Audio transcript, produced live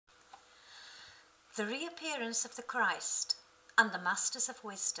The Reappearance of the Christ and the Masters of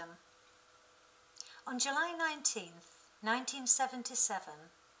Wisdom. On July 19th, 1977,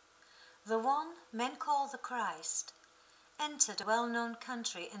 the one men call the Christ entered a well-known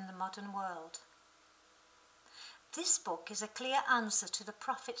country in the modern world. This book is a clear answer to the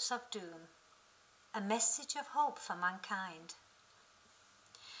prophets of doom, a message of hope for mankind.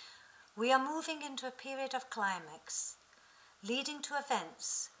 We are moving into a period of climax, leading to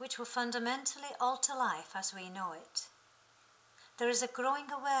events which will fundamentally alter life as we know it. There is a growing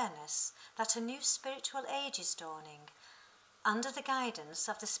awareness that a new spiritual age is dawning under the guidance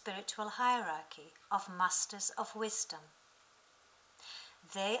of the spiritual hierarchy of Masters of Wisdom.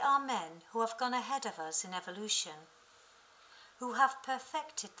 They are men who have gone ahead of us in evolution, who have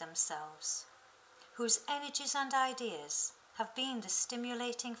perfected themselves, whose energies and ideas have been the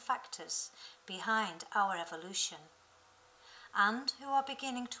stimulating factors behind our evolution, and who are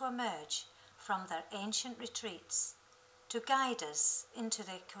beginning to emerge from their ancient retreats to guide us into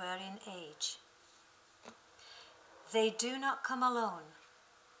the Aquarian age. They do not come alone.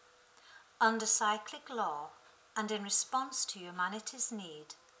 Under cyclic law and in response to humanity's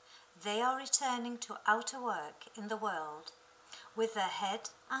need, they are returning to outer work in the world with their head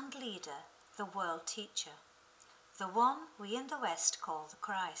and leader, the world teacher, the one we in the West call the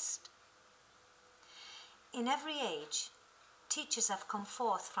Christ. In every age, teachers have come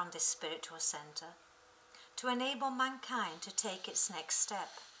forth from this spiritual centre to enable mankind to take its next step.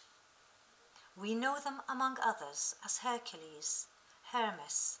 We know them among others as Hercules,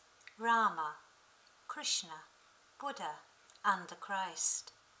 Hermes, Rama, Krishna, Buddha, and the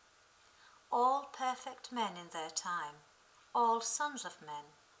Christ. All perfect men in their time, all sons of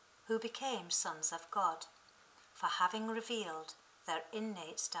men who became sons of God for having revealed their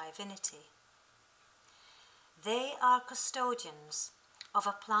innate divinity. They are custodians of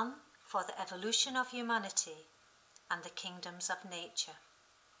a plan for the evolution of humanity and the kingdoms of nature.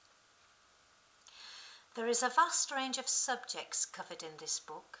 There is a vast range of subjects covered in this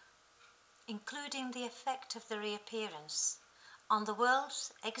book, including the effect of the reappearance on the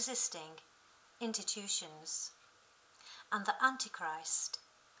world's existing institutions, and the Antichrist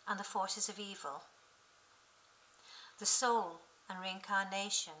and the forces of evil, the soul and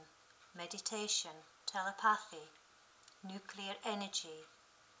reincarnation, meditation, telepathy, nuclear energy,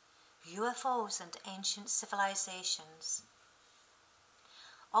 UFOs and ancient civilizations.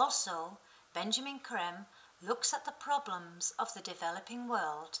 Also, Benjamin Creme looks at the problems of the developing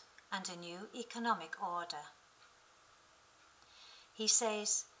world and a new economic order. He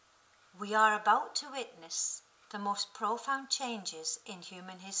says, "We are about to witness the most profound changes in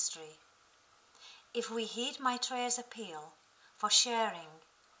human history. If we heed Maitreya's appeal for sharing,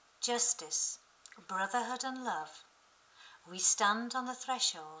 justice, brotherhood and love, we stand on the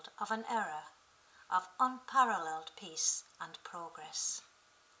threshold of an era of unparalleled peace and progress."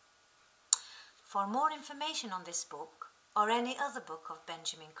 For more information on this book or any other book of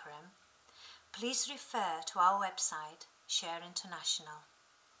Benjamin Creme, please refer to our website, Share International.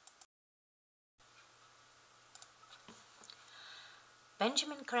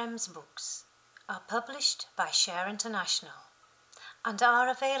 Benjamin Creme's books are published by Share International and are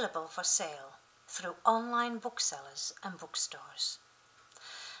available for sale through online booksellers and bookstores.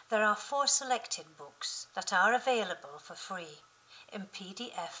 There are 4 selected books that are available for free in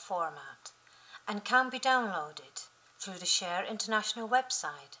PDF format and can be downloaded through the Share International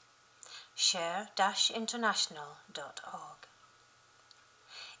website, share-international.org.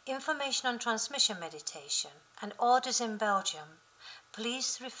 Information on transmission meditation and orders in Belgium,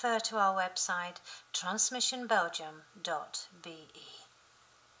 please refer to our website transmissionbelgium.be.